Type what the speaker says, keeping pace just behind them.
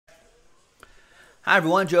Hi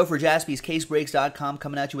everyone, Joe for JaspysCaseBreaks.com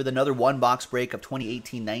coming at you with another one-box break of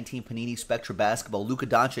 2018-19 Panini Spectra Basketball Luka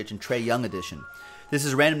Doncic and Trae Young edition. This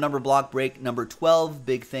is random number block break number 12.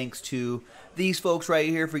 Big thanks to these folks right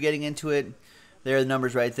here for getting into it. There are the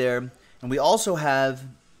numbers right there. And we also have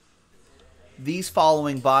these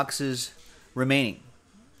following boxes remaining.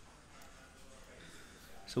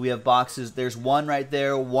 So we have boxes, there's one right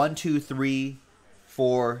there, 1, 2, 3,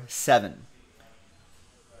 4, 7.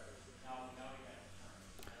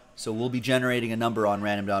 So we'll be generating a number on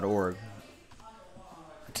random.org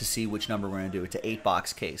to see which number we're going to do. It's an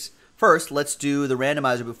 8-box case. First, let's do the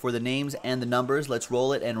randomizer before the names and the numbers. Let's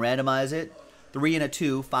roll it and randomize it. 3 and a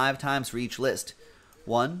 2, 5 times for each list.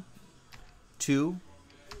 1, 2,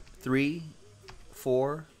 3,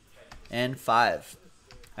 4, and 5.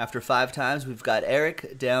 After 5 times, we've got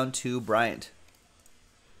Eric down to Bryant.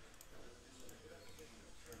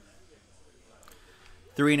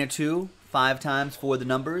 3 and a 2, 5 times for the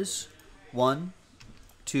numbers. 1,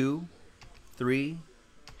 2, 3,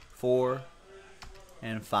 4,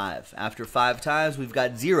 and 5. After 5 times, we've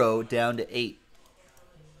got 0 down to 8.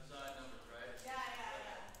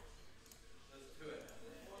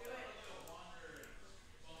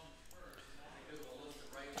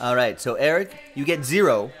 All right, so Eric, you get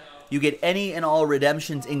 0. You get any and all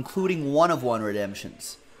redemptions, including 1-of-1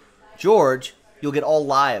 redemptions. George, you'll get all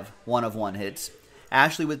live 1-of-1 hits.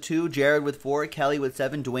 Ashley with 2, Jared with 4, Kelly with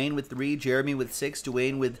 7, Dwayne with 3, Jeremy with 6,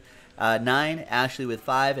 Dwayne with 9, Ashley with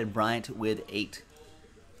 5, and Bryant with 8.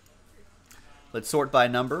 Let's sort by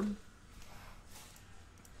number.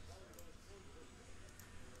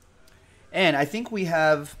 And I think we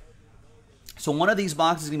have, so one of these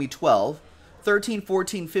boxes is going to be 12. 13,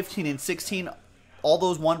 14, 15, and 16, all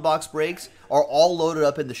those one-box breaks are all loaded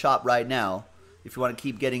up in the shop right now. If you want to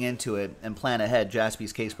keep getting into it and plan ahead,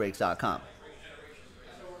 JaspysCaseBreaks.com.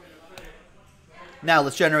 Now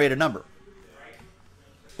let's generate a number.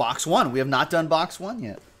 Box 1. We have not done box 1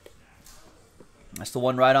 yet. That's the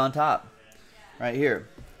one right on top. Right here.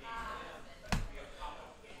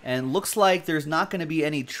 And looks like there's not going to be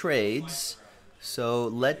any trades. So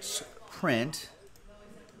let's print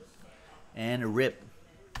and rip.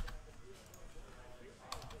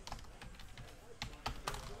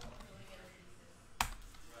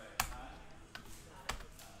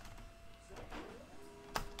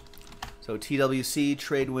 So TWC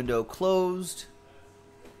trade window closed.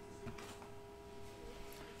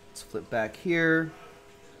 Let's flip back here.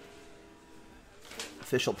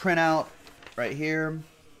 Official printout right here.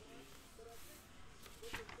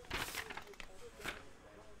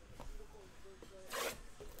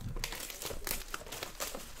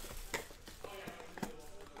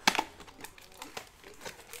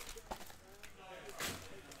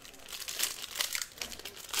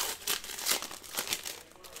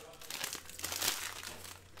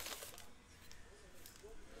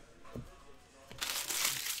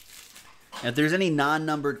 And if there's any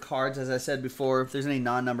non-numbered cards, as I said before, if there's any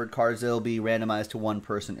non-numbered cards, they'll be randomized to one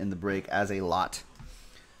person in the break as a lot.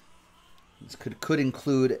 This could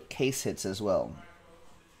include case hits as well,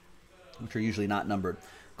 which are usually not numbered.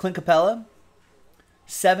 Clint Capella,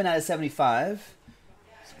 7 out of 75.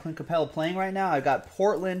 Is Clint Capella playing right now? I've got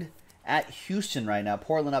Portland at Houston right now.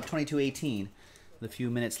 Portland up 22-18 with a few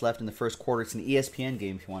minutes left in the first quarter. It's an ESPN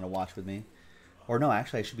game if you want to watch with me. Or no,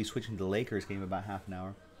 actually, I should be switching to the Lakers game in about half an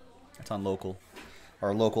hour. It's on local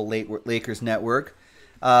Lakers network.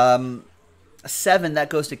 7, that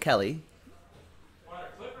goes to Kelly.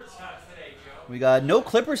 We got no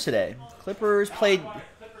Clippers today. Clippers played.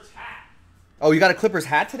 Oh, you got a Clippers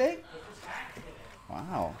hat today?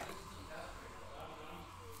 Wow.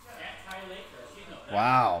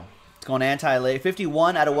 Wow. It's going anti-Lakers.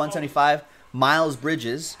 51 out of 175. Miles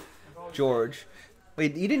Bridges. George.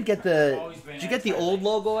 Wait, you didn't get the... Did you get the old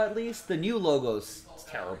logo at least? The new logo's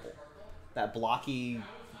terrible. That blocky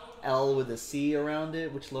L with a C around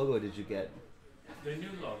it. Which logo did you get? The new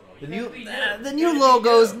logo.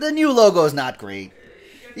 The new logo's not great.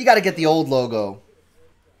 You got to get the old logo.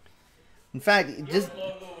 In fact, The old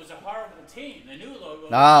logo was a horrible team. The new logo.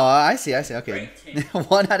 Oh, I see. Okay.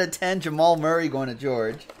 1 out of 10. Jamal Murray going to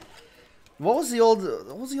George. What was the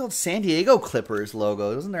old San Diego Clippers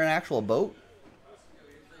logo? Wasn't there an actual boat?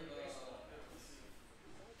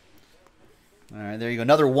 All right, there you go.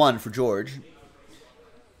 Another 1 for George.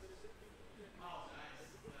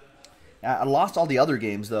 I lost all the other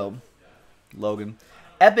games, though, Logan.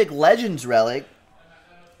 Epic Legends Relic.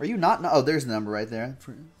 Are you not? Oh, there's the number right there.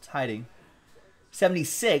 It's hiding.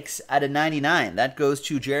 76 out of 99. That goes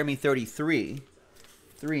to Jeremy 33.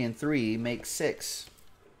 3 and 3 makes 6.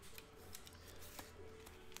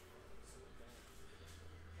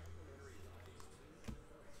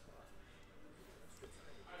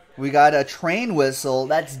 We got a train whistle.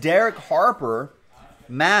 That's Derek Harper,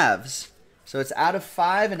 Mavs. So it's out of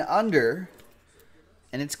 5 and under.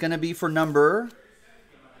 And it's going to be for number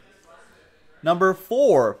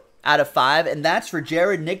 4 out of 5. And that's for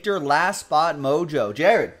Jared Nichter, Last Spot Mojo.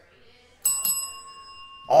 Jared,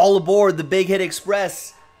 all aboard the Big Hit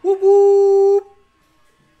Express. Whoop, whoop.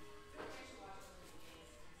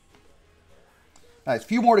 Nice, a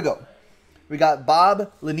few more to go. We got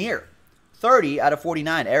Bob Lanier, 30 out of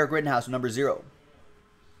 49. Eric Rittenhouse, number 0.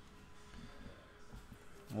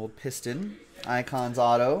 Old Piston, Icons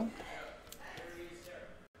Auto.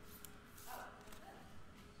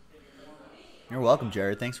 You're welcome,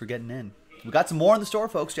 Jared. Thanks for getting in. We got some more in the store,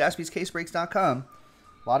 folks. JaspysCaseBreaks.com.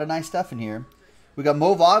 A lot of nice stuff in here. We got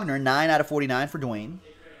Mo Wagner, 9 out of 49 for Dwayne.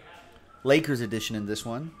 Lakers edition in this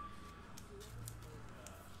one.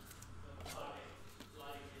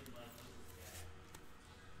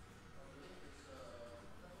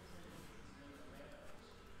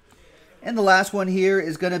 And the last one here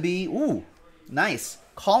is going to be, ooh, nice,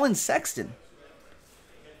 Colin Sexton.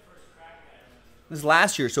 This is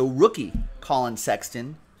last year, so rookie Colin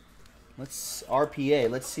Sexton. Let's RPA.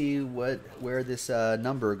 Let's see where this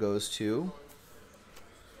number goes to.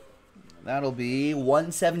 That'll be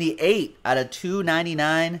 178 out of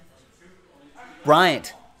 299.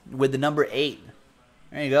 Bryant with the number 8.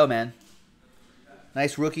 There you go, man.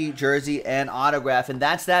 Nice rookie jersey and autograph. And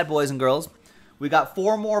that's that, boys and girls. We got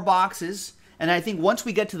 4 more boxes. And I think once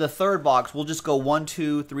we get to the 3rd box, we'll just go 1,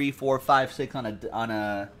 2, 3, 4, 5, 6 on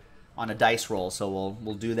a dice roll. So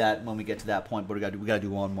we'll do that when we get to that point. But we gotta do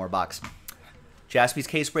one more box.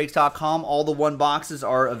 JaspysCaseBreaks.com. All the 1 boxes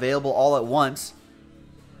are available all at once.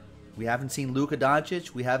 We haven't seen Luka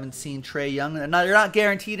Doncic. We haven't seen Trae Young. They're not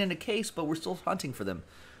guaranteed in a case, but we're still hunting for them.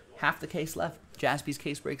 Half the case left.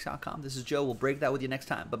 JaspysCaseBreaks.com. This is Joe. We'll break that with you next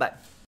time. Bye-bye.